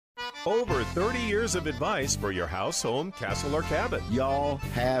Over 30 years of advice for your house, home, castle, or cabin. Y'all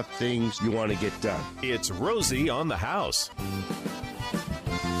have things you want to get done. It's Rosie on the House.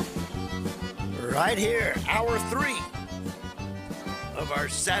 Right here, hour 3 of our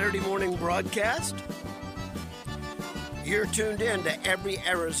Saturday morning broadcast. You're tuned in to every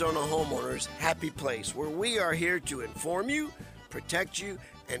Arizona homeowner's happy place, where we are here to inform you, protect you,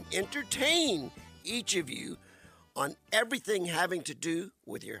 and entertain each of you on everything having to do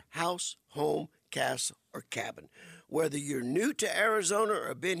with your house, home, castle, or cabin. Whether you're new to Arizona or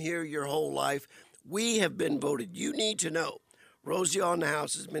have been here your whole life, we have been voted. You need to know. Rosie on the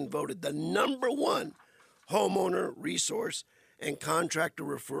House has been voted the #1 homeowner resource and contractor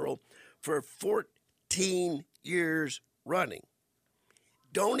referral for 14 years running.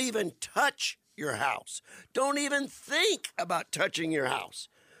 Don't even touch your house. Don't even think about touching your house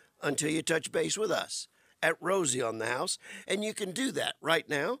until you touch base with us at Rosie on the House, and you can do that right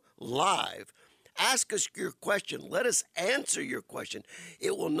now, live. Ask us your question. Let us answer your question.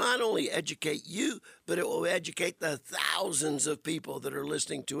 It will not only educate you, but it will educate the thousands of people that are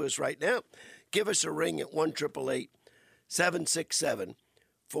listening to us right now. Give us a ring at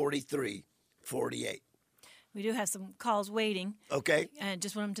 1-888-767-4348. We do have some calls waiting. Okay. And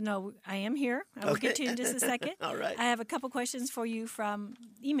just want them to know I am here. I will get to you in just a second. All right. I have a couple questions for you from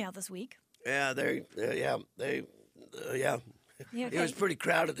email this week. Yeah, yeah. You okay? It was pretty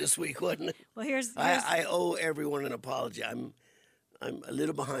crowded this week, wasn't it? Well, here's I owe everyone an apology. I'm a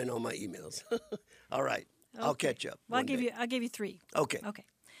little behind on my emails. All right, okay. I'll catch up. Well, I'll give you 3. Okay. Okay.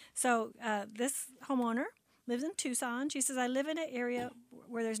 So this homeowner lives in Tucson. She says, I live in an area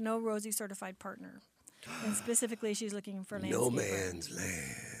where there's no Rosie certified partner. And specifically, she's looking for landscaper. No man's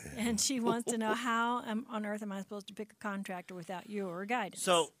land. And she wants to know how on earth am I supposed to pick a contractor without your guidance?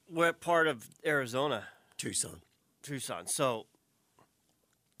 So, what part of Arizona? Tucson. So,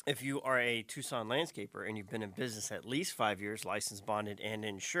 if you are a Tucson landscaper and you've been in business at least 5 years, licensed, bonded, and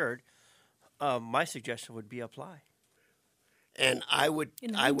insured, my suggestion would be apply. And I would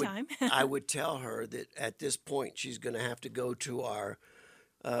tell her that at this point she's going to have to go to our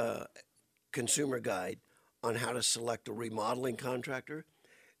consumer guide on how to select a remodeling contractor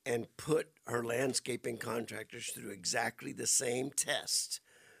and put her landscaping contractors through exactly the same test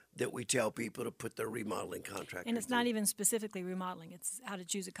that we tell people to put their remodeling contractors And it's through. not even specifically remodeling. It's how to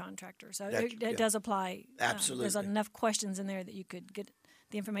choose a contractor. So it does apply. Absolutely. There's enough questions in there that you could get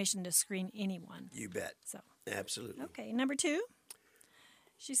the information to screen anyone. You bet. So Absolutely. Okay, number 2.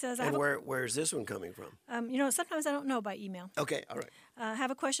 She says, And where is this one coming from? sometimes I don't know by email. Okay, all right. I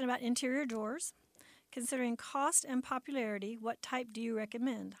have a question about interior doors. Considering cost and popularity, what type do you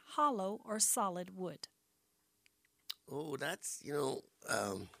recommend, hollow or solid wood? Oh, that's, now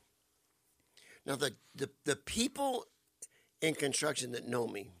the people in construction that know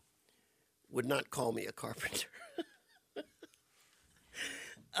me would not call me a carpenter.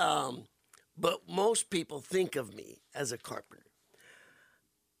 But most people think of me as a carpenter.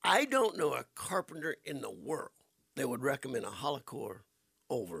 I don't know a carpenter in the world that would recommend a hollow core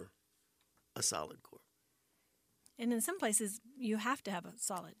over a solid core. And in some places, you have to have a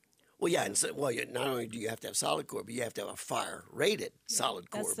solid. Well, yeah, and not only do you have to have solid core, but you have to have a fire-rated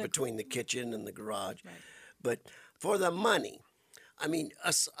solid core between the kitchen and the garage. Right. But for the money, I mean,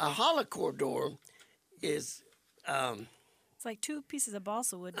 a hollow core door is... it's like 2 pieces of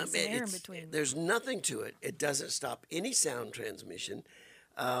balsa wood with some air in between. There's nothing to it. It doesn't stop any sound transmission.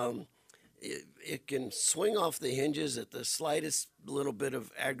 It can swing off the hinges at the slightest little bit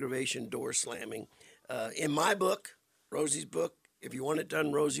of aggravation door slamming. In my book, Rosie's book, if you want it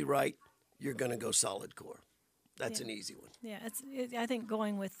done Rosie right, you're going to go solid core. That's an easy one. Yeah, I think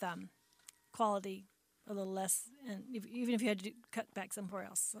going with quality a little less, and even if you had to cut back somewhere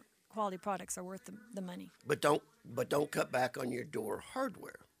else, quality products are worth the money. But don't cut back on your door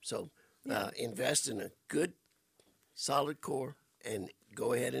hardware. So invest in a good solid core and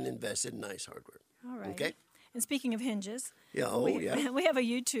go ahead and invest in nice hardware. All right. Okay. And speaking of hinges, we have a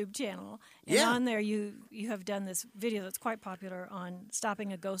YouTube channel, and on there you have done this video that's quite popular on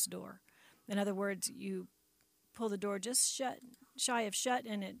stopping a ghost door. In other words, you pull the door just shy of shut,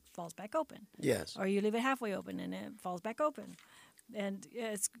 and it falls back open. Yes. Or you leave it halfway open, and it falls back open. And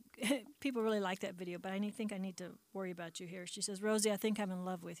people really like that video, but I think I need to worry about you here. She says, Rosie, I think I'm in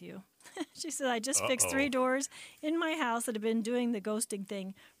love with you. She says, I just fixed 3 doors in my house that have been doing the ghosting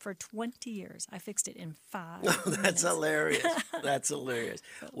thing for 20 years. I fixed it in 5 minutes. That's hilarious. That's hilarious.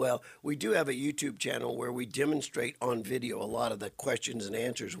 Well, we do have a YouTube channel where we demonstrate on video a lot of the questions and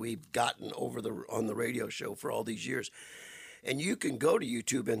answers we've gotten on the radio show for all these years. And you can go to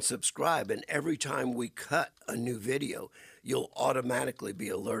YouTube and subscribe, and every time we cut a new video, you'll automatically be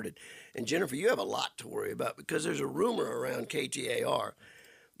alerted. And Jennifer, you have a lot to worry about because there's a rumor around KTAR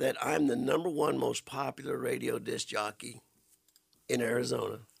that I'm the #1 most popular radio disc jockey in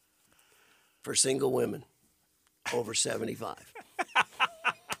Arizona for single women over 75.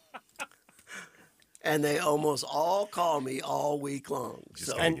 And they almost all call me all week long.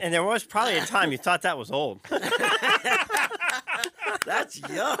 So And there was probably a time you thought that was old. that's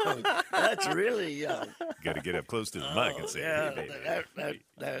young. That's really young. Got to get up close to the mic and say, hey, baby.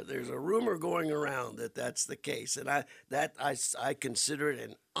 There's a rumor going around that that's the case, and I consider it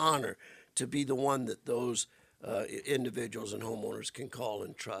an honor to be the one that those individuals and homeowners can call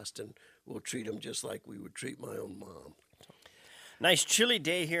and trust, and we'll treat them just like we would treat my own mom. Nice chilly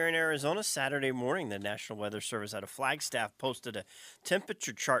day here in Arizona. Saturday morning, the National Weather Service out of Flagstaff posted a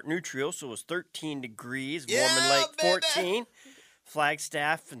temperature chart. New Trioso was 13 degrees. Warman Lake, 14.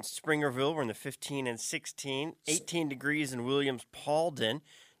 Flagstaff and Springerville were in the 15 and 16. 18 degrees in Williams-Paulden.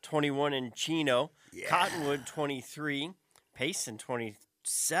 21 in Chino. Yeah. Cottonwood, 23. Payson,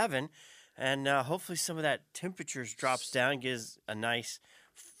 27. And hopefully some of that temperatures drops down, gives a nice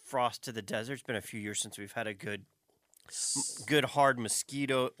frost to the desert. It's been a few years since we've had a good hard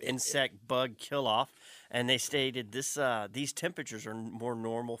mosquito, insect, bug kill-off. And they stated these temperatures are more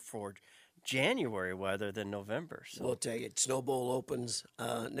normal for January weather than November. So We'll tell you, Snow Bowl opens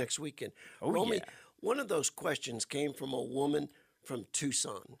next weekend. Oh, Romy, yeah. one of those questions came from a woman from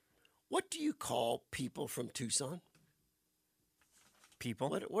Tucson. What do you call people from Tucson? people.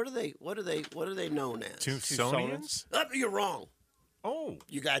 What are they known as? Tucsonians? Oh, you're wrong. Oh.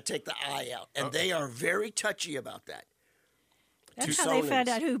 You got to take the I out, and they are very touchy about that. That's how they find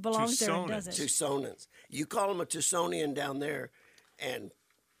Tucsonans. out who belongs there and Tucsonans. doesn't. Tucsonans. You call them a Tucsonian down there, and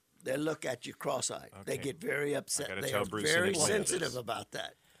they look at you cross-eyed. They Okay. get very upset. gotta They tell are Bruce very and Glenn sensitive this. about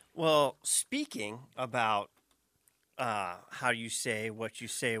that. Well, speaking about how you say, what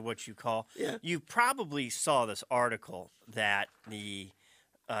you call, Yeah. you probably saw this article that the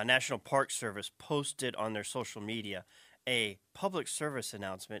National Park Service posted on their social media, a public service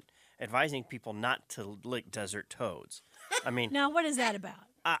announcement advising people not to lick desert toads. I mean, Now, what is that about?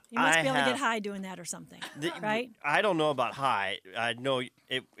 I- You must I be able to have- get high doing that or something, right? I don't know about high. I know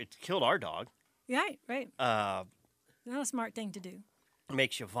it killed our dog. Right, right. Not a smart thing to do.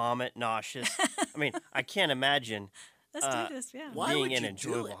 Makes you vomit, nauseous. I mean, I can't imagine Let's do this, yeah. Why being would an you do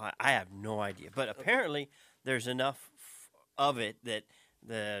enjoyable it? high. I have no idea. But apparently, there's enough of it that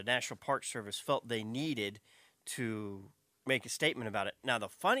the National Park Service felt they needed to make a statement about it. Now, the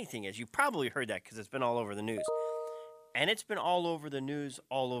funny thing is, you probably heard that because it's been all over the news. And it's been all over the news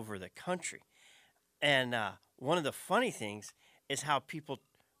all over the country. And one of the funny things is how people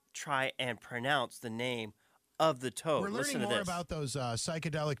try and pronounce the name of the toad. We're Listen learning to more this. about those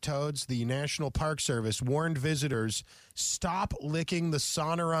psychedelic toads. The National Park Service warned visitors, stop licking the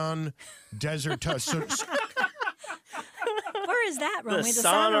Sonoran desert toad. So, Where is that, the Romy?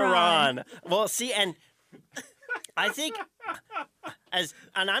 Sonoran. Well, see, and I think and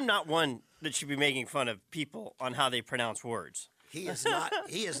I'm not one that should be making fun of people on how they pronounce words. He is not.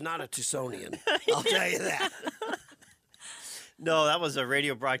 He is not a Tucsonian. I'll tell you that. No, that was a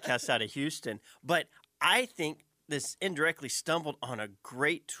radio broadcast out of Houston. But I think this indirectly stumbled on a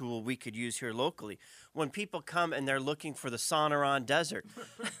great tool we could use here locally. When people come and they're looking for the Sonoran Desert,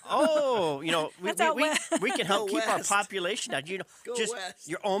 we That's out west. we can help Go keep our west. population down. Go Just west.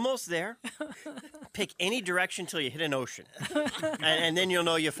 you're almost there. Pick any direction till you hit an ocean, and then you'll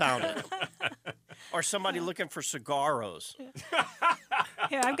know you found it. Or somebody looking for cigarros.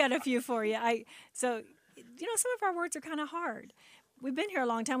 Here, I've got a few for you. Some of our words are kind of hard. We've been here a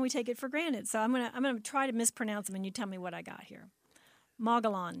long time. We take it for granted. So I'm gonna try to mispronounce them, and you tell me what I got here.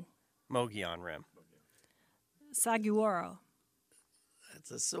 Mogollon, Mogollon Rim. Saguaro,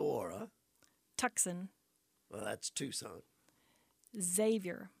 That's a Sora. Tucson, Well, that's Tucson.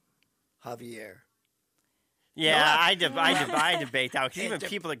 Xavier. Javier. Yeah, I debate that because even It de-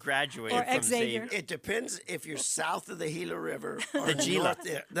 people that graduated Or from Xavier. Xavier. It depends if you're south of the Gila River or The Gila. north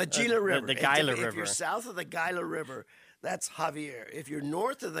there. The Gila River. the It Gila If River. you're south of the Gila River, that's Javier. If you're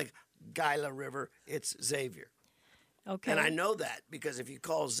north of the Gila River, it's Xavier. Okay. And I know that because if you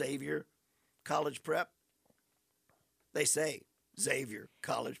call Xavier College Prep, they say Xavier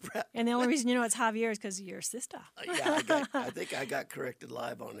College Prep. And the only reason you know it's Javier is because of your sister. Yeah, I think I got corrected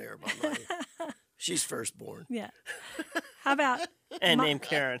live on air by my. She's firstborn. Yeah. How about And named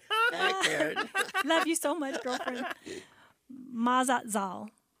Karen. Hey, Karen. love you so much, girlfriend? Mazatzal,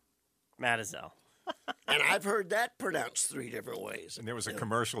 Madazel. And I've heard that pronounced 3 different ways. And there was a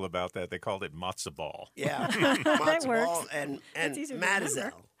commercial about that. They called it matzo ball. Yeah. That Matzo ball works. and That's easier to Matazel.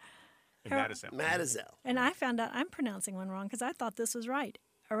 remember. And that is Matazel. And I found out I'm pronouncing one wrong because I thought this was right.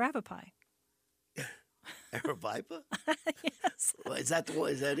 Arapapi. Aravipa? Yes. Well, is that the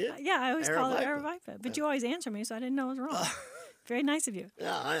one? Is that it? Yeah, I always call it Aravipa. Aravipa. But you always answer me, so I didn't know it was wrong. Very nice of you.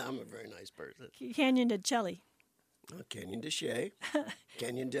 Yeah, I'm a very nice person. Canyon de Chelly. Canyon de Shea.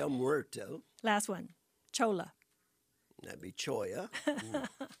 Canyon del Muerto. Last one. Chola. That'd be Choya.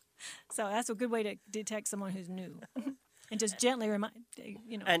 So that's a good way to detect someone who's new. And just gently remind,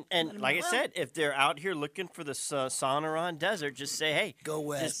 And like I said, if they're out here looking for the Sonoran Desert, just say, hey, Go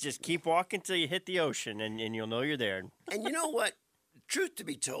west. Just keep walking till you hit the ocean, and you'll know you're there. And you know what? Truth to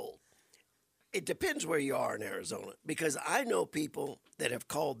be told, it depends where you are in Arizona. Because I know people that have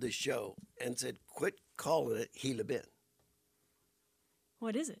called this show and said, quit calling it Gila Bend.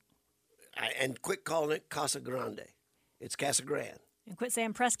 what is it? And quit calling it Casa Grande. It's Casa Grande. And quit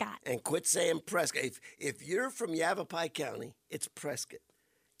saying Prescott. And quit saying Prescott. If you're from Yavapai County, it's Prescott.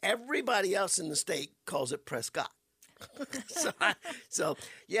 Everybody else in the state calls it Prescott. so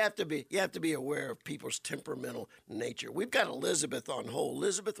you have to be aware of people's temperamental nature. We've got Elizabeth on hold.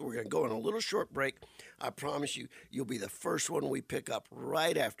 Elizabeth, we're going to go on a little short break. I promise you'll be the first one we pick up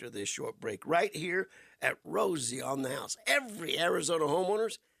right after this short break, right here at Rosie on the House. Every Arizona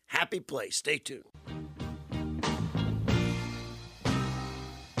homeowner's happy place. Stay tuned.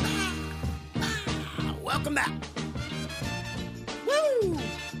 Welcome back. Woo!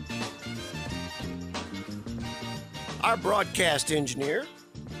 Our broadcast engineer,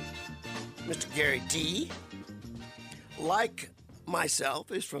 Mr. Gary T., like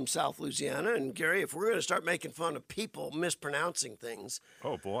myself, is from South Louisiana. And Gary, if we're going to start making fun of people mispronouncing things,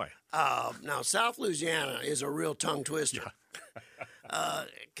 Oh, boy. now South Louisiana is a real tongue twister.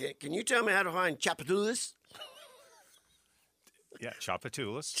 Can you tell me how to find Chapatulas? Yeah,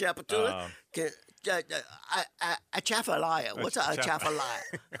 Chapatulas. Chapatula? Achafalaya. What's a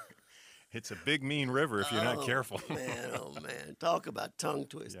Achafalaya? It's a big, mean river if you're not careful. Oh, man. Talk about tongue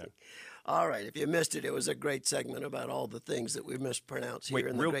twisting. All right. If you missed it, it was a great segment about all the things that we mispronounce here Wait,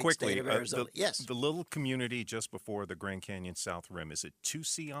 in the real great quickly, state of Arizona. Yes. the little community just before the Grand Canyon South Rim, is it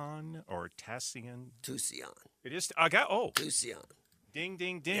Tucson or Tucson? Tucson. It is. I got. Oh, Tucson. ding,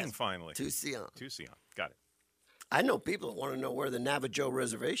 ding, ding! Yes. Finally, Tucson. Tucson. Got it. I know people that want to know where the Navajo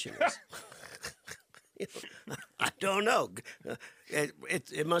Reservation is. I don't know.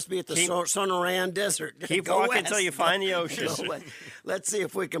 It must be at the Sonoran Desert. Keep Go walking west. until you find the ocean. Go west. Let's see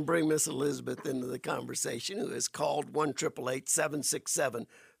if we can bring Miss Elizabeth into the conversation, who has called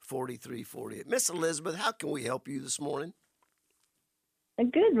 1-888-767-4348. Miss Elizabeth, how can we help you this morning?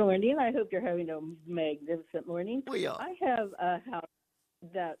 Good morning. I hope you're having a magnificent morning. We are. I have a house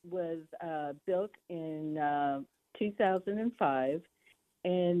that was built in 2005,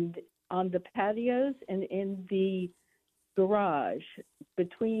 and on the patios and in the garage,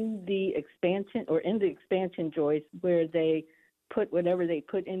 between the expansion or in the expansion joist where they put whatever they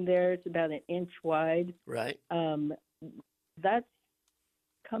put in there, it's about 1 inch wide. Right. That's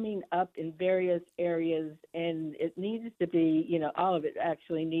coming up in various areas, and it needs to be, all of it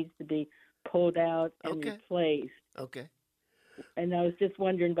actually needs to be pulled out and Okay. replaced. Okay. And I was just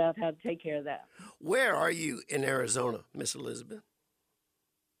wondering about how to take care of that. Where are you in Arizona, Miss Elizabeth?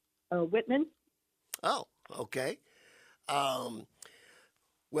 Whitman? Oh, okay. Well,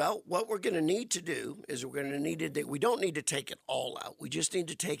 what we're going to need to do is we don't need to take it all out. We just need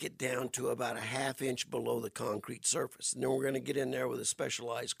to take it down to about 1/2 inch below the concrete surface. And then we're going to get in there with a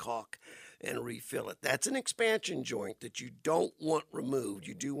specialized caulk and refill it. That's an expansion joint that you don't want removed.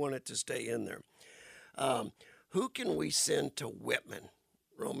 You do want it to stay in there. Who can we send to Whitman,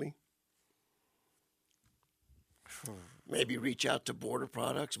 Romy? Maybe reach out to Border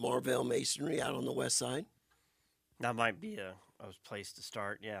Products, Marvell Masonry out on the west side. That might be a place to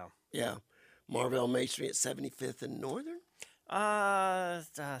start. Yeah. Yeah. Marvell Masonry at 75th and Northern?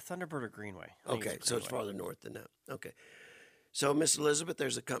 Thunderbird or Greenway. I think Okay, so it's Greenway. farther north than that. Okay. So, Miss Elizabeth,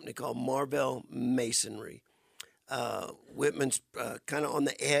 there's a company called Marvell Masonry. Whitman's kind of on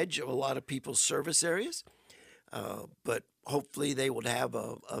the edge of a lot of people's service areas, but hopefully they would have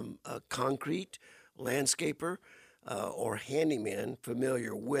a concrete landscaper or handyman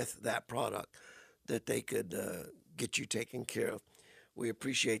familiar with that product that they could get you taken care of. We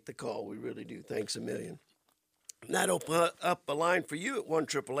appreciate the call. We really do. Thanks a million. And that open up a line for you at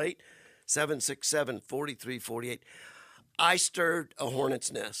 1-888-767-4348. I stirred a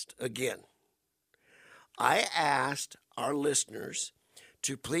hornet's nest again. I asked our listeners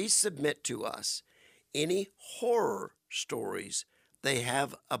to please submit to us any horror stories they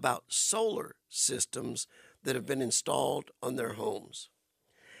have about solar systems that have been installed on their homes.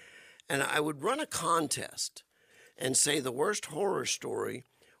 And I would run a contest and say the worst horror story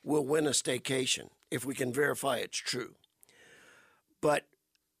will win a staycation if we can verify it's true. But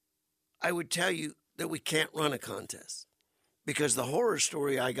I would tell you that we can't run a contest because the horror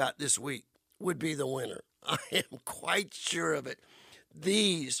story I got this week would be the winner. I am quite sure of it.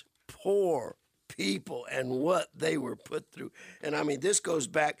 These poor people and what they were put through. And I mean, this goes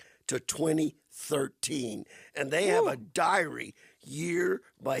back to 2013, and they have a diary year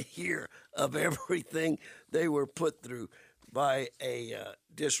by year of everything they were put through by a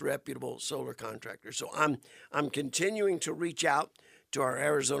disreputable solar contractor. So I'm continuing to reach out to our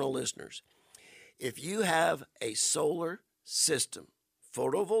Arizona listeners. If you have a solar system,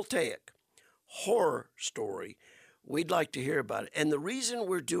 photovoltaic, horror story, we'd like to hear about it. And the reason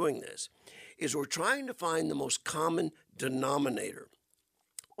we're doing this is we're trying to find the most common denominator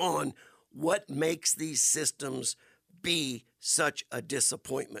on what makes these systems be such a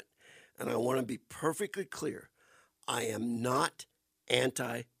disappointment. And I want to be perfectly clear. I am not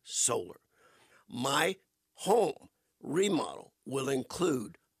anti-solar. My home remodel will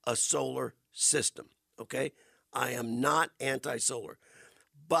include a solar system, okay? I am not anti-solar.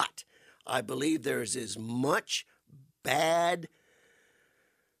 But I believe there is as much bad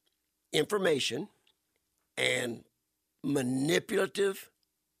information and manipulation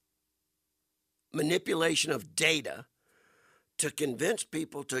of data to convince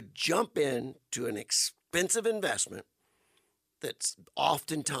people to jump in to an expensive investment that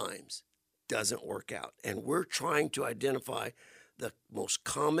oftentimes doesn't work out. And we're trying to identify the most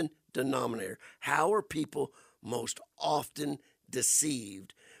common denominator. How are people most often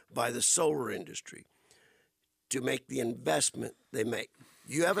deceived by the solar industry to make the investment they make?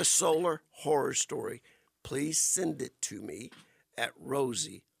 You have a solar horror story, please send it to me at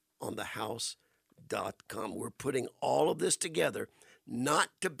rosieonthehouse.com. We're putting all of this together not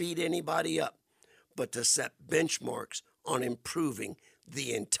to beat anybody up, but to set benchmarks on improving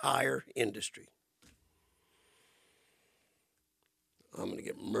the entire industry. I'm going to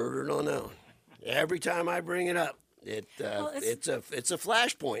get murdered on that one. Every time I bring it up, it's a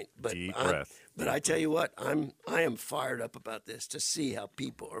flashpoint. But Deep breath. But I tell you what, I am fired up about this to see how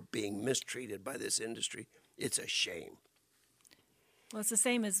people are being mistreated by this industry. It's a shame. Well, it's the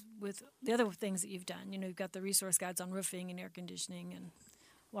same as with the other things that you've done. You know, you've got the resource guides on roofing and air conditioning and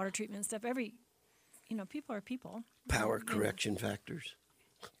water treatment and stuff. People are people. Power correction factors.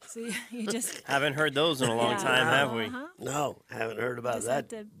 So you just Haven't heard those in a long time, have we? No, haven't heard about just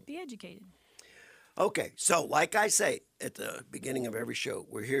that. have to be educated. Okay, so like I say at the beginning of every show,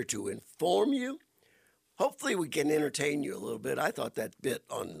 we're here to inform you. Hopefully we can entertain you a little bit. I thought that bit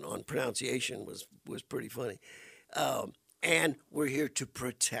on pronunciation was pretty funny. And we're here to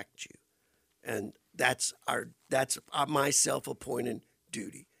protect you. And that's my self-appointed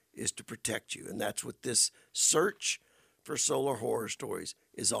duty, is to protect you. And that's what this search for solar horror stories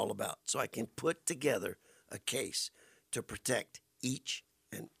is all about. So I can put together a case to protect each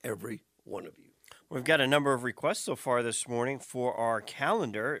and every one of you. We've got a number of requests so far this morning for our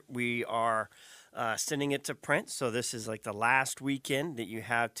calendar. We are sending it to print, so this is like the last weekend that you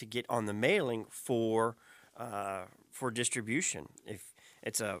have to get on the mailing for distribution. If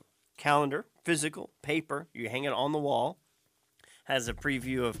it's a calendar, physical, paper, you hang it on the wall, has a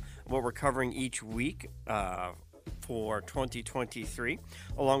preview of what we're covering each week for 2023,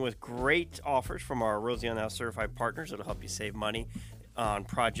 along with great offers from our Rosie on the House certified partners that'll help you save money on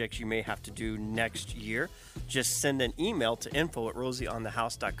projects you may have to do next year. Just send an email to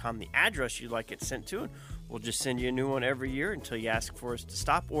info@rosieonthehouse.com, the address you'd like it sent to, and we'll just send you a new one every year until you ask for us to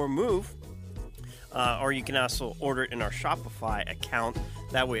stop or move. Or you can also order it in our Shopify account.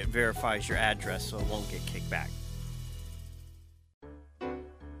 That way it verifies your address so it won't get kicked back.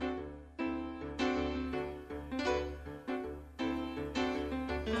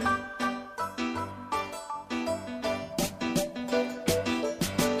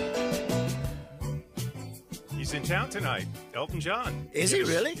 He's in town tonight, Elton John. Is he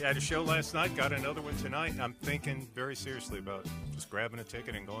really? He had a show last night, got another one tonight. I'm thinking very seriously about just grabbing a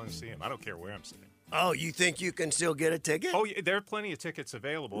ticket and going to see him. I don't care where I'm sitting. Oh, you think you can still get a ticket? Oh, yeah, there are plenty of tickets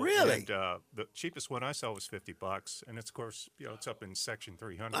available. Really? And, the cheapest one I saw was $50, and it's, of course, it's up in section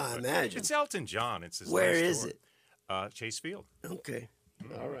 300. I but imagine. It's Elton John. It's his Where last is tour. it? Chase Field. Okay.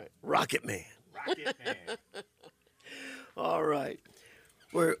 All right. Rocket Man. Rocket Man. All right.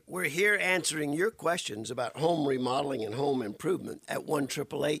 We're here answering your questions about home remodeling and home improvement at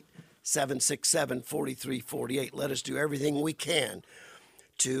 1-888-767-4348. Let us do everything we can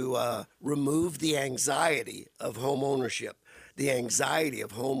to remove the anxiety of home ownership. the anxiety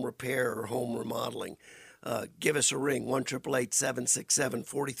of home repair or home remodeling, give us a ring,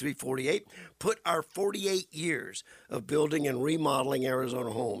 1-888-767-4348. Put our 48 years of building and remodeling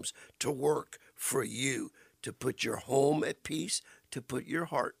Arizona homes to work for you, to put your home at peace, to put your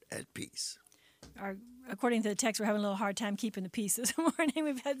heart at peace. According to the text, we're having a little hard time keeping the peace this morning.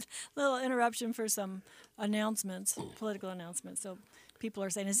 We've had a little interruption for some announcements, political announcements. So people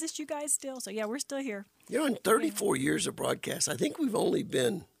are saying, is this you guys still? So, yeah, we're still here. You know, in 34 years of broadcast, I think we've only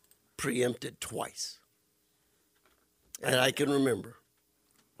been preempted twice. And I can remember.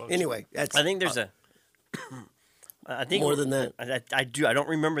 Anyway, that's. I think there's I think more than that. I do. I don't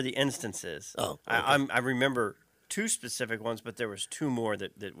remember the instances. Oh, okay. I remember 2 specific ones, but there was 2 more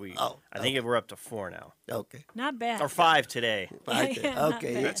that we. Oh, I think we're up to 4 now, Okay. Not bad. or 5 today. Right there. not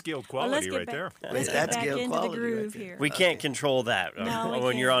Okay. bad. That's guild Well, let's quality get right back- there. Let's That's get back guild into quality the groove right there. here. We can't control that No, we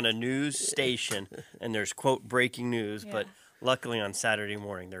when you're can't. on a news station and there's quote breaking news. But Yeah. luckily on Saturday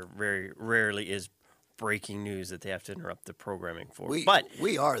morning there very rarely is breaking news that they have to interrupt the programming for. But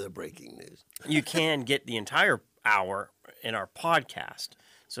we are the breaking news. you can get the entire hour in our podcast.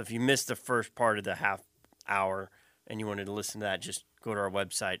 So if you missed the first part of the half hour and you wanted to listen to that, just go to our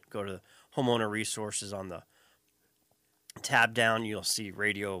website, go to homeowner resources on the tab down. You'll see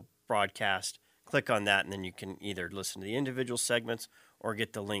radio broadcast. Click on that, and then you can either listen to the individual segments or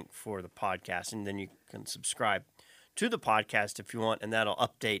get the link for the podcast. And then you can subscribe to the podcast if you want, and that'll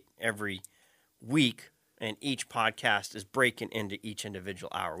update every week. And each podcast is breaking into each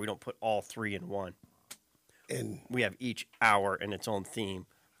individual hour. We don't put all 3 in one. And We have each hour in its own theme,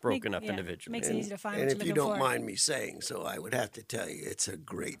 broken up Yeah, individually. Makes it easy to find and what if you're you looking don't for. mind me saying so, I would have to tell you it's a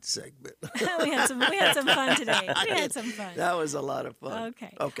great segment. we had some fun today. We had some fun. That was a lot of fun.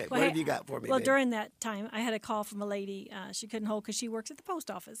 Okay. Okay. Well, What hey, have you got for me? Well, babe? during that time, I had a call from a lady. She couldn't hold because she works at the post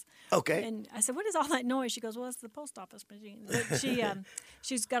office. Okay. And I said, "What is all that noise?" She goes, "Well, it's the post office machine." But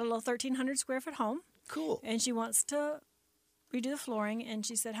she's got a little 1,300 square foot home, Cool. and she wants to redo the flooring. And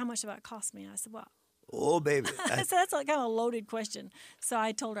she said, "How much about cost me?" And I said, "Well," Oh, baby. I said, "That's like kind of a loaded question." So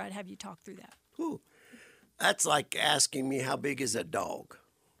I told her I'd have you talk through that. Ooh. That's like asking me how big is a dog?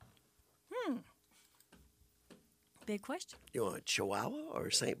 Big question. You want a Chihuahua or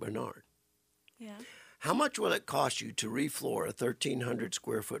a St. Bernard? Yeah. How much will it cost you to refloor a 1,300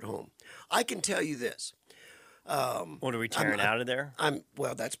 square foot home? I can tell you this. What are we tearing out of there?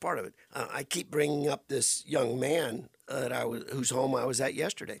 Well, that's part of it. I keep bringing up this young man whose home I was at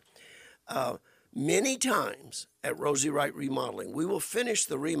yesterday. Many times at Rosie Wright Remodeling, we will finish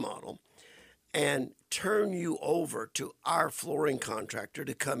the remodel and turn you over to our flooring contractor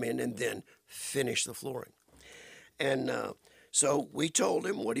to come in and then finish the flooring. And so we told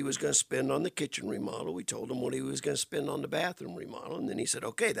him what he was going to spend on the kitchen remodel. We told him what he was going to spend on the bathroom remodel. And then he said,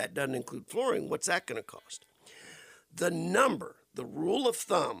 okay, that doesn't include flooring. What's that going to cost? The rule of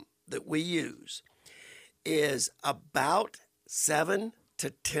thumb that we use is about $7 to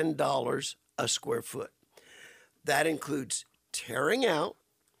 $10 a square foot. That includes tearing out,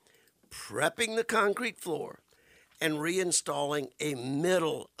 prepping the concrete floor, and reinstalling a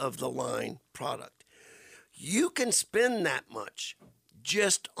middle-of-the-line product. You can spend that much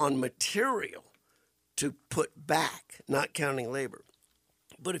just on material to put back, not counting labor.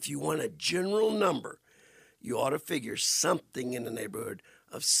 But if you want a general number, you ought to figure something in the neighborhood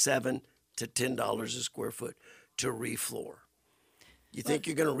of $7 to $10 a square foot to refloor. You think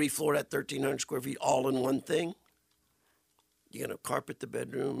you're going to refloor that 1,300 square feet all in one thing? You're going to carpet the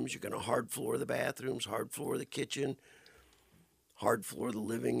bedrooms, you're going to hard floor the bathrooms, hard floor the kitchen, hard floor the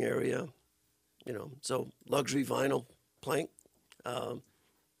living area. So luxury vinyl plank,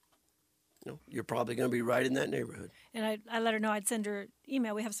 you're probably going to be right in that neighborhood. And I let her know I'd send her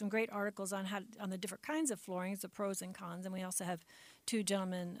email. We have some great articles on the different kinds of floorings, the pros and cons, and we also have 2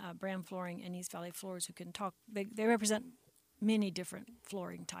 gentlemen, Brand Flooring and East Valley Floors, who can talk. They represent many different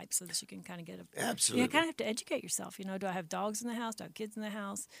flooring types, so that you can kind of get Absolutely. You kind of have to educate yourself. Do I have dogs in the house? Do I have kids in the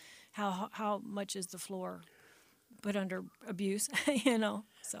house? How much is the floor put under abuse?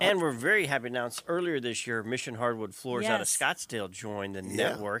 So. And we're very happy to announce earlier this year, Mission Hardwood Floors out of Yes. Scottsdale joined the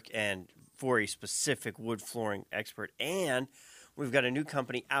network, and for a specific wood flooring expert. And we've got a new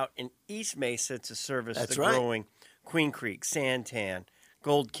company out in East Mesa to service That's the right. growing Queen Creek, Santan,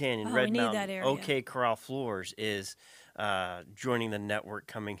 Gold Canyon, Red we need Mountain. that area. OK Corral Floors is joining the network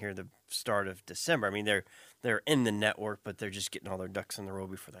coming here the start of December. I mean, they're in the network, but they're just getting all their ducks in the row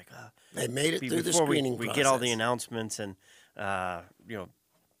before They made it through the before screening we process. get all the announcements and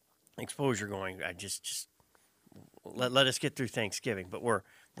exposure going. I just let us get through Thanksgiving, but we're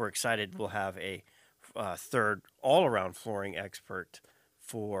excited. We'll have a third all-around flooring expert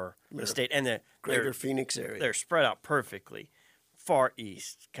for the state and Greater Phoenix area. They're spread out perfectly. far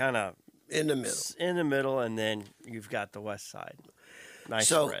east, kind of In the middle. in the middle, and then you've got the west side. Nice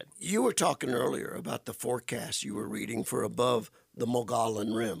So spread. you were talking earlier about the forecast you were reading for above the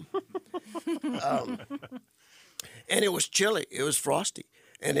Mogollon Rim. And it was chilly. It was frosty.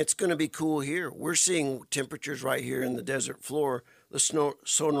 And it's going to be cool here. We're seeing temperatures right here in the desert floor, the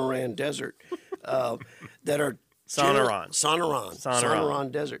Sonoran Desert, that are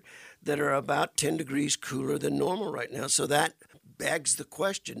Sonoran Desert, that are about 10 degrees cooler than normal right now. So that begs the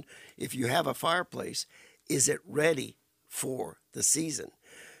question, if you have a fireplace, is it ready for the season?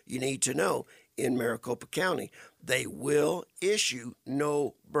 You need to know in Maricopa County, they will issue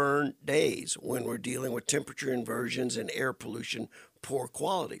no burn days when we're dealing with temperature inversions and air pollution, poor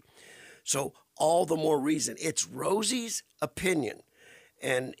quality. So all the more reason. It's Rosie's opinion,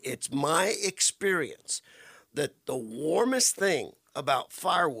 and it's my experience that the warmest thing about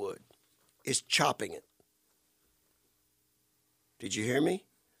firewood is chopping it. Did you hear me?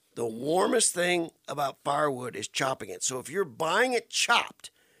 The warmest thing about firewood is chopping it. So if you're buying it chopped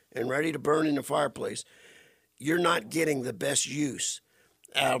and ready to burn in the fireplace, you're not getting the best use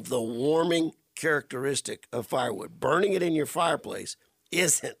out of the warming characteristic of firewood. Burning it in your fireplace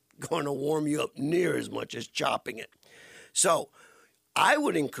isn't going to warm you up near as much as chopping it. So I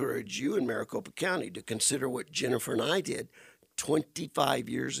would encourage you in Maricopa County to consider what Jennifer and I did 25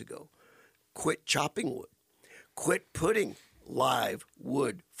 years ago. Quit chopping wood. Quit putting live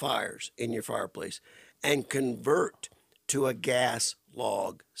wood fires in your fireplace and convert to a gas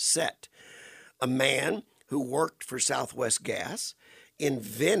log set. A man who worked for Southwest Gas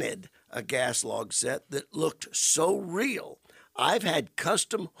invented a gas log set that looked so real. I've had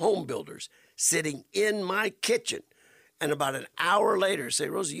custom home builders sitting in my kitchen and about an hour later say,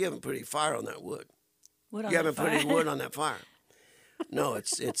 Rosie, you haven't put any fire on that wood. You haven't put any wood on that fire. No,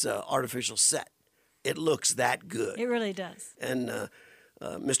 it's an artificial set. It looks that good. It really does. And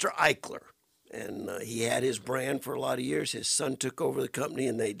Mr. Eichler, and he had his brand for a lot of years. His son took over the company,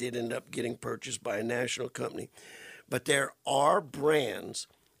 and they did end up getting purchased by a national company. But there are brands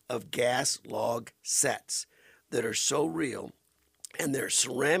of gas log sets that are so real, and they're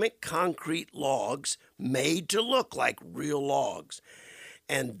ceramic concrete logs made to look like real logs.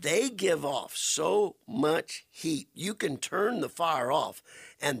 And they give off so much heat. You can turn the fire off,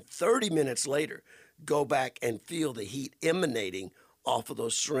 and 30 minutes later, go back and feel the heat emanating off of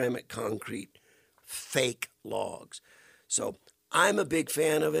those ceramic concrete fake logs. So I'm a big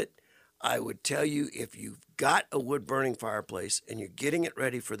fan of it. I would tell you, if you've got a wood burning fireplace and you're getting it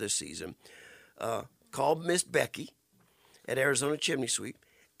ready for this season, call Miss Becky at Arizona Chimney Sweep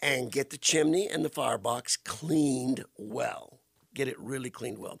and get the chimney and the firebox cleaned well. Get it really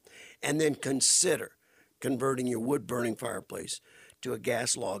cleaned well. And then consider converting your wood burning fireplace to a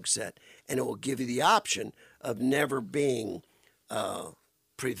gas log set, and it will give you the option of never being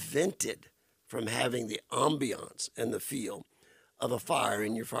prevented from having the ambiance and the feel of a fire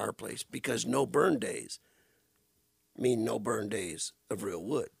in your fireplace, because no burn days mean no burn days of real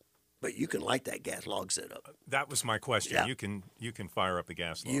wood. But you can light that gas log set up. That was my question. Yeah. You can fire up the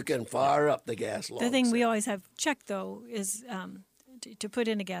gas log. You can fire up the gas log. The thing set. we always have checked, though, is to put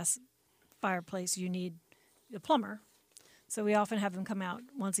in a gas fireplace, you need a plumber. So we often have them come out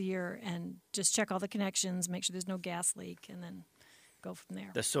once a year and just check all the connections, make sure there's no gas leak, and then go from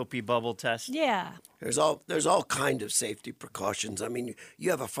there. The soapy bubble test. Yeah. There's all kind of safety precautions. I mean,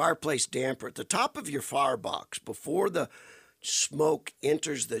 you have a fireplace damper at the top of your firebox. Before the smoke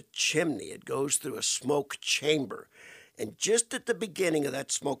enters the chimney, it goes through a smoke chamber, and just at the beginning of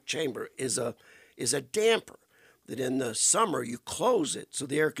that smoke chamber is a damper that in the summer you close it so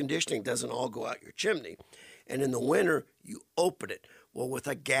the air conditioning doesn't all go out your chimney, and in the winter you open it. Well, with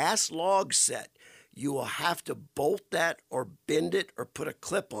a gas log set, you will have to bolt that or bend it or put a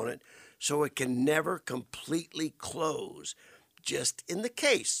clip on it so it can never completely close. Just in the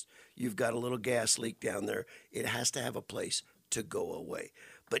case you've got a little gas leak down there, it has to have a place to go away.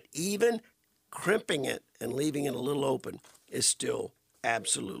 But even crimping it and leaving it a little open is still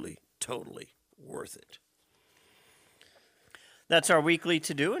absolutely, totally worth it. That's our weekly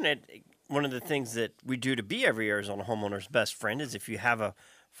to-do, and one of the things that we do to be every Arizona homeowner's best friend is if you have a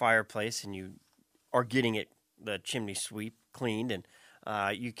fireplace and you are getting the chimney sweep cleaned,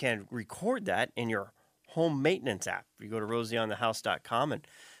 and you can record that in your home maintenance app. You go to rosieonthehouse.com and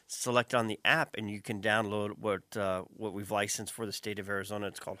select on the app, and you can download what we've licensed for the state of Arizona.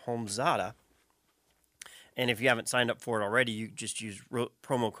 It's called HomeZada. And if you haven't signed up for it already, you just use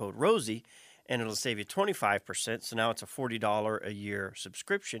promo code Rosie, and it'll save you 25%. So now it's a $40 a year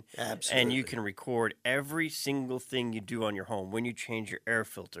subscription. Absolutely. And you can record every single thing you do on your home, when you change your air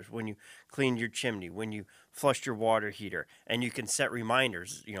filters, when you clean your chimney, when you flush your water heater. And you can set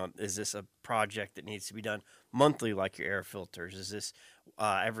reminders. Is this a project that needs to be done monthly like your air filters? Is this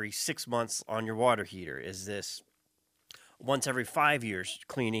every 6 months on your water heater? Is this once every 5 years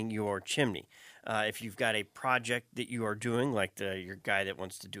cleaning your chimney? If you've got a project that you are doing, like your guy that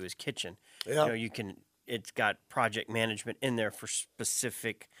wants to do his kitchen, it's got project management in there for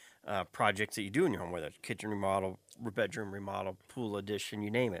specific projects that you do in your home, whether it's kitchen remodel, bedroom remodel, pool addition,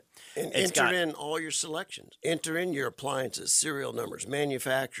 you name it. And enter in all your selections. Enter in your appliances, serial numbers,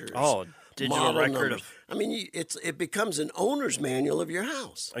 manufacturers. Digital model record numbers. It becomes an owner's manual of your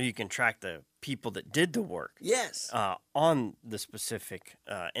house. Or you can track the people that did the work. Yes. On the specific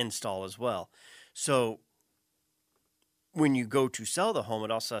install as well. So when you go to sell the home,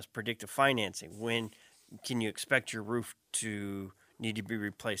 it also has predictive financing. When can you expect your roof to need to be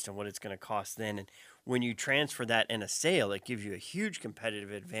replaced and what it's going to cost then? And when you transfer that in a sale, it gives you a huge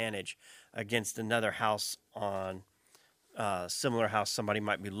competitive advantage against another house on similar house somebody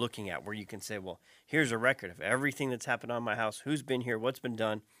might be looking at, where you can say, well, here's a record of everything that's happened on my house, who's been here, what's been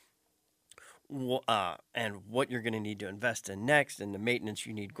done, and what you're going to need to invest in next, and the maintenance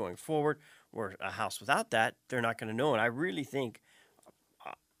you need going forward. Where a house without that, they're not going to know. And I really think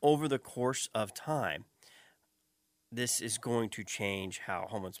over the course of time, this is going to change how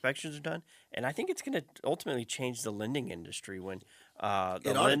home inspections are done. And I think it's going to ultimately change the lending industry when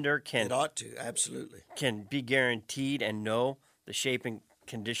lender can be guaranteed and know the shape and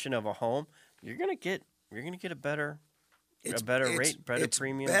condition of a home. You're going to get a better rate, better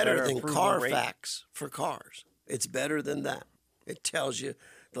premium, better than approval Carfax for cars. It's better than that. It tells you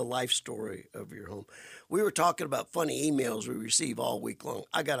the life story of your home. We were talking about funny emails we receive all week long.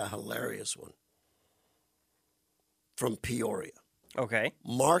 I got a hilarious one from Peoria. Okay.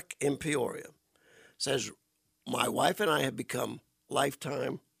 Mark in Peoria says, my wife and I have become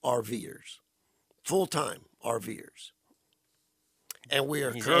lifetime RVers, full-time RVers. And we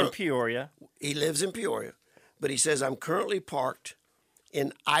are in Peoria. He lives in Peoria, but he says, I'm currently parked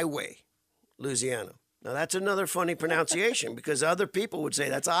in Iowa, Louisiana. Now, that's another funny pronunciation because other people would say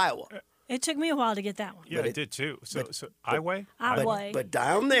that's Iowa. It took me a while to get that one. Yeah, it did too. So Iowa? But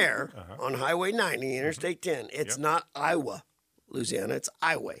down there on Highway 90, Interstate 10, it's not Iowa, Louisiana. It's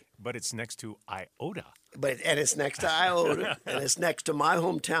Iowa. But it's next to Iota. And it's next to Iota, and it's next to my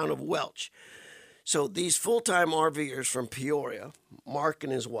hometown of Welch. So these full-time RVers from Peoria, Mark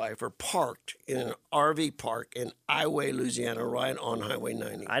and his wife, are parked in an RV park in Iowa, Louisiana, right on Highway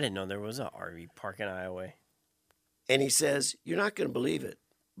 90. I didn't know there was an RV park in Iowa. And he says, you're not going to believe it,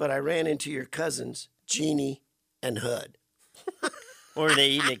 but I ran into your cousins, Jeannie and Hud. Were they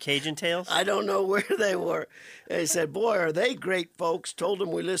eating at Cajun Tales? I don't know where they were. They said, boy, are they great folks. Told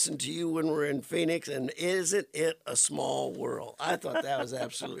them we listened to you when we were in Phoenix, and isn't it a small world? I thought that was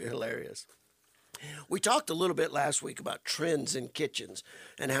absolutely hilarious. We talked a little bit last week about trends in kitchens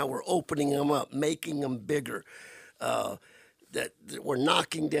and how we're opening them up, making them bigger, that we're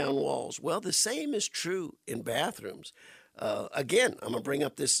knocking down walls. Well, the same is true in bathrooms. Again, I'm going to bring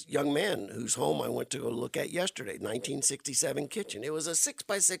up this young man whose home I went to go look at yesterday, 1967 kitchen. It was a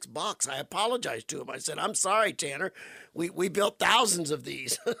 6x6 box. I apologized to him. I said, I'm sorry, Tanner. We built thousands of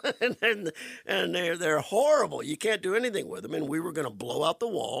these, and they're horrible. You can't do anything with them. And we were going to blow out the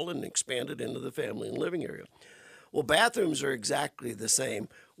wall and expand it into the family and living area. Well, bathrooms are exactly the same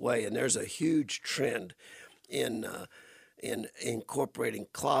way, and there's a huge trend in incorporating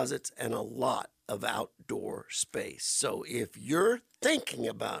closets and a lot of outdoor space. So if you're thinking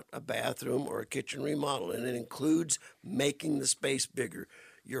about a bathroom or a kitchen remodel and it includes making the space bigger,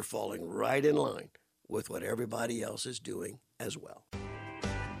 you're falling right in line with what everybody else is doing as well.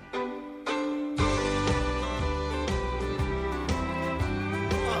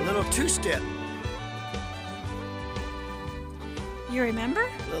 A little two-step. You remember?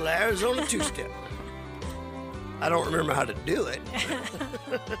 A little Arizona two-step. I don't remember how to do it.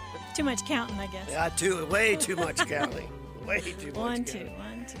 Too much counting, I guess. Yeah, way too much counting. Way too much One, counting.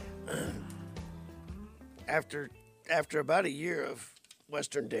 two. After about a year of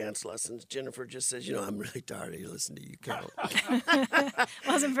Western dance lessons, Jennifer just says, I'm really tired of you listening to you count.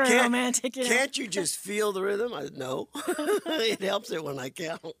 Wasn't very romantic. Can't you just feel the rhythm? No. It helps it when I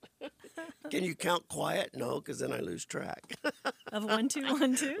count. Can you count quiet? No, because then I lose track. Of 1, 2,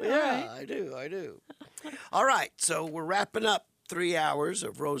 1, 2? Yeah, All right. I do. All right, so we're wrapping up 3 hours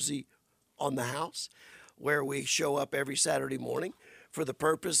of Rosie on the House, where we show up every Saturday morning for the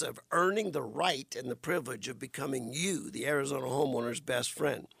purpose of earning the right and the privilege of becoming you, the Arizona homeowner's best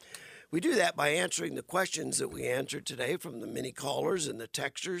friend. We do that by answering the questions that we answered today from the many callers and the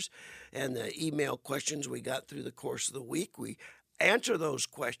texters and the email questions we got through the course of the week. We answer those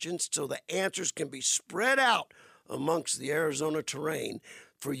questions so the answers can be spread out amongst the Arizona terrain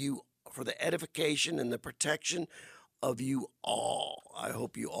for you, for the edification and the protection of you all. I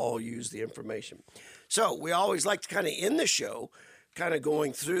hope you all use the information. So we always like to kind of end the show, kind of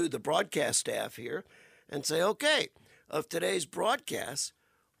going through the broadcast staff here and say, okay, of today's broadcast,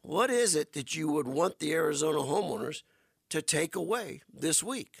 what is it that you would want the Arizona homeowners to take away this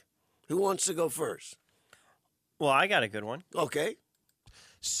week? Who wants to go first? Well, I got a good one. Okay.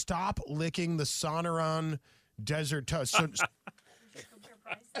 Stop licking the Sonoran Desert Toast. So,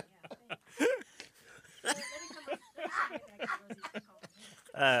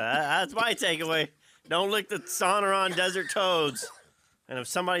 That's my takeaway. Don't lick the Sonoran Desert Toads. And if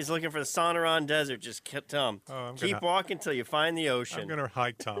somebody's looking for the Sonoran Desert, just tell them, keep walking till you find the ocean. I'm going to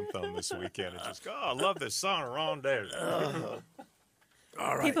hike Tom Thumb this weekend and just go, I love this Sonoran Desert.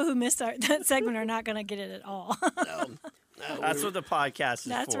 All right. People who missed that segment are not going to get it at all. No, That's what the podcast is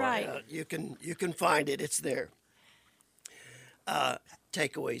That's for. right. you can find it. It's there.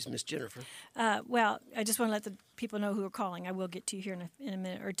 Takeaways, Miss Jennifer. Well, I just want to let the people know who are calling. I will get to you here in a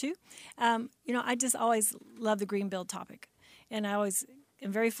minute or two. I just always love the green build topic, and I always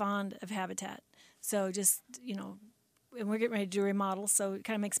am very fond of habitat. So just, and we're getting ready to do a remodel, so it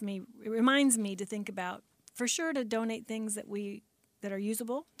kind of reminds me to think about, for sure, to donate things that are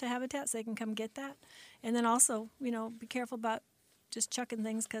usable to habitat so they can come get that. And then also, be careful about just chucking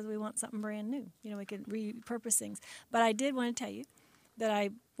things because we want something brand new. We can repurpose things. But I did want to tell you that I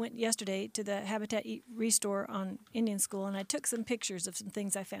went yesterday to the Habitat Restore on Indian School, and I took some pictures of some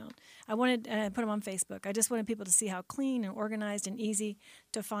things I found. And I put them on Facebook. I just wanted people to see how clean and organized and easy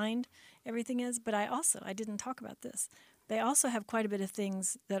to find everything is. But I didn't talk about this. They also have quite a bit of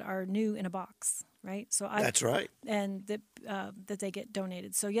things that are new in a box, right? That's right. And that they get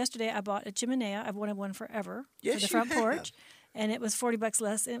donated. So yesterday I bought a chimenea. I've wanted one forever Yes, for the you front have. porch. And it was $40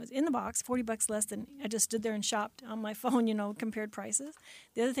 less. It was in the box, $40 less than I just stood there and shopped on my phone, compared prices.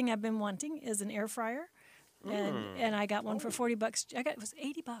 The other thing I've been wanting is an air fryer. And I got one for $40. It was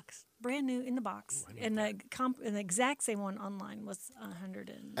 $80, brand new in the box. And the exact same one online was $100.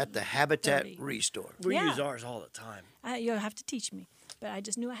 At the Habitat Restore. We Yeah. use ours all the time. You'll have to teach me, but I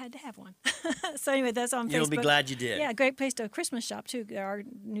just knew I had to have one. So anyway, that's on Facebook. You'll be glad you did. Yeah, great place to Christmas shop too. There are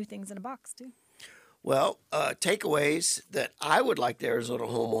new things in a box too. Well, takeaways that I would like the Arizona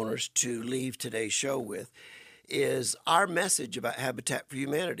homeowners to leave today's show with is our message about Habitat for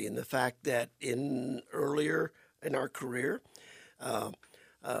Humanity and the fact that earlier in our career,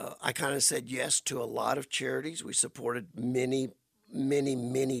 I kind of said yes to a lot of charities. We supported many, many,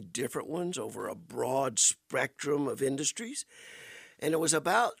 many different ones over a broad spectrum of industries. And it was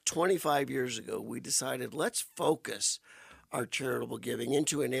about 25 years ago we decided let's focus our charitable giving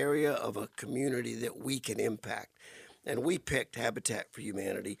into an area of a community that we can impact. And we picked Habitat for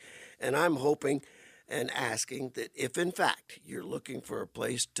Humanity. And I'm hoping and asking that if, in fact, you're looking for a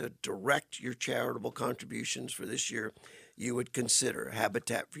place to direct your charitable contributions for this year, you would consider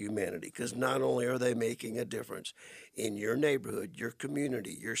Habitat for Humanity, because not only are they making a difference in your neighborhood, your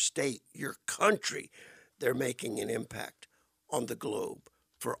community, your state, your country, they're making an impact on the globe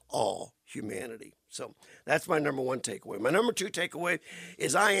for all humanity. So that's my number one takeaway. My number two takeaway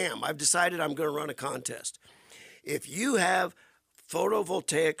is I've decided I'm going to run a contest. If you have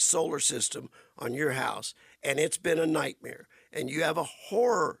photovoltaic solar system on your house and it's been a nightmare and you have a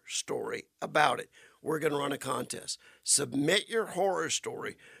horror story about it, we're going to run a contest. Submit your horror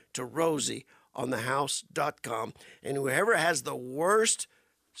story to Rosie on thehouse.com, and whoever has the worst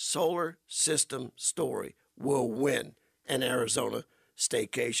solar system story will win an Arizona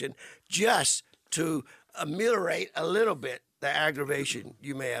staycation, just to ameliorate a little bit the aggravation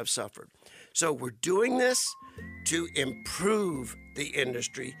you may have suffered. So we're doing this to improve the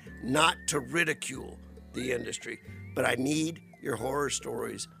industry, not to ridicule the industry. But I need your horror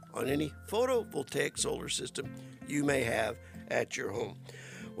stories on any photovoltaic solar system you may have at your home.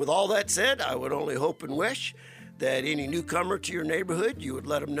 With all that said, I would only hope and wish that any newcomer to your neighborhood, you would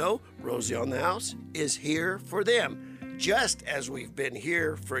let them know Rosie on the House is here for them, just as we've been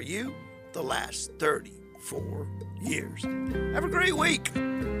here for you the last 34 years. Have a great week.